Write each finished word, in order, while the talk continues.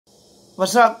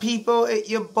What's up, people? It's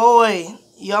your boy,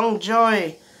 Young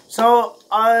Joy. So,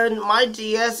 my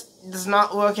DS does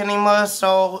not work anymore,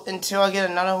 so until I get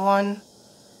another one,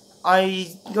 I'm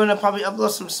gonna probably upload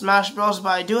some Smash Bros.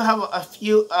 But I do have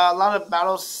a lot of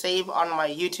battles saved on my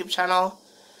YouTube channel,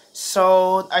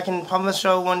 so I can publish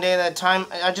them one day at a time.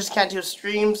 I just can't do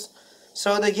streams.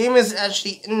 So the game is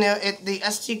actually in there. The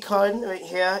SD card right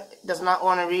here does not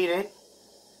want to read it.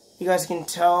 You guys can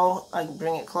tell. I can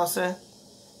bring it closer.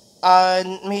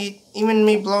 Even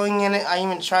me blowing in it, I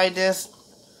even tried this.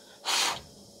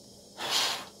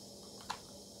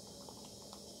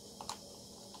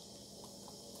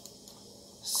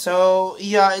 So,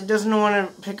 yeah, it doesn't want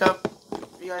to pick up.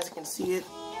 You guys can see it.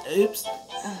 Oops.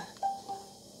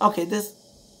 Okay, this.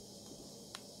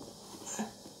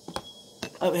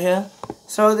 Up here.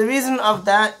 So, the reason of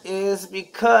that is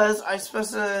because I'm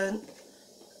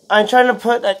trying to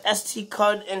put an SD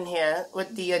card in here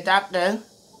with the adapter.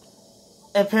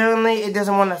 Apparently, it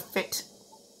doesn't want to fit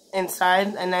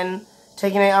inside, and then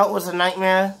taking it out was a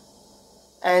nightmare,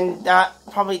 and that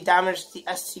probably damaged the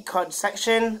SD card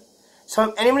section. So,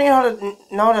 if anybody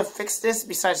know how to fix this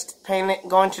besides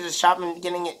going to the shop and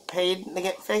getting it paid to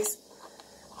get fixed,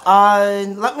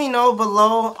 let me know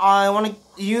below. I want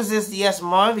to use this DS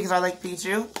more because I like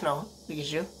Pikachu. No,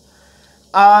 Pikachu.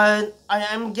 I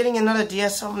am getting another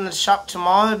DS from the shop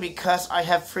tomorrow because I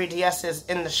have 3 DSs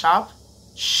in the shop.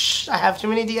 Shh, I have too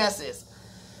many DSs.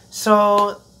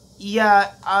 So,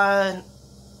 yeah,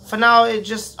 for now it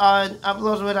just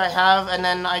uploads what I have, and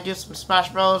then I do some Smash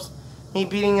Bros. Me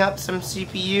beating up some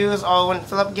CPUs, or when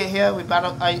Philip get here, we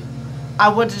battle. I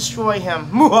would destroy him.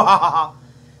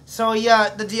 So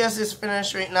yeah, the DS is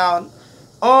finished right now.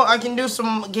 Oh, I can do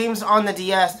some games on the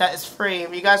DS that is free.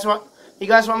 You guys want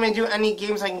me to do any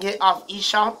games I can get off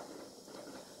eshop?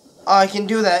 I can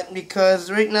do that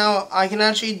because right now I can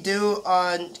actually do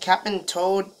Captain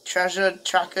Toad Treasure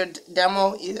Tracker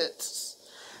demo.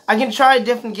 I can try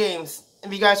different games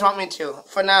if you guys want me to.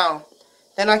 For now,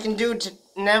 then I can do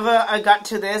Never I Got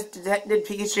to This Detective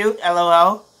Pikachu.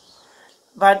 LOL.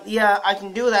 But yeah, I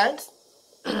can do that.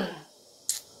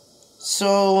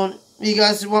 So you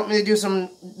guys want me to do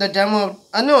the demo?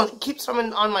 I know, keep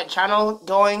something on my channel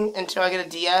going until I get a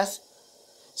DS.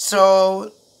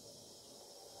 So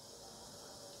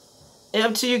it's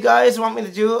up to you guys want me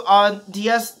to do. The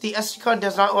SD card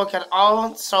does not work at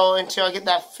all, so until I get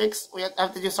that fixed, we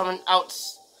have to do something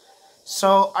else.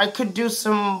 So I could do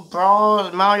some Brawl,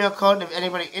 Mario Kart if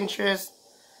anybody interested.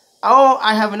 Oh,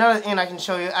 I have another thing I can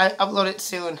show you. I upload it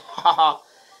soon. Haha.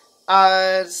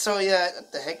 So yeah,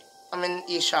 what the heck? I'm in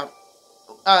eShop.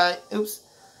 Oops.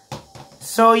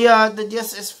 So yeah, the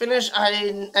DS is finished.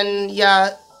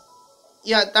 Yeah,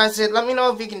 that's it. Let me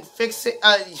know if you can fix it.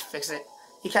 Fix it.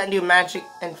 You can't do magic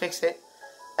and fix it.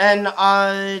 And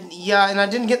yeah, and I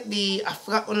didn't get I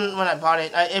forgot when I bought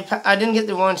it. I didn't get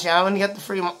the warranty. I only got the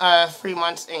free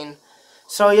months in.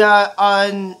 So yeah,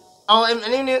 oh,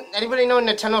 anybody know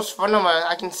Nintendo's phone number?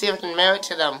 I can see if I can mail it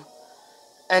to them,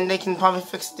 and they can probably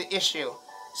fix the issue.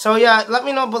 So yeah, let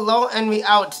me know below, and we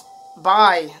out.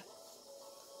 Bye.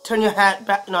 Turn your hat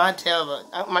back. No, I'm terrible.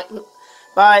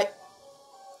 Bye.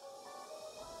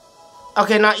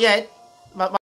 Okay, not yet. Bye.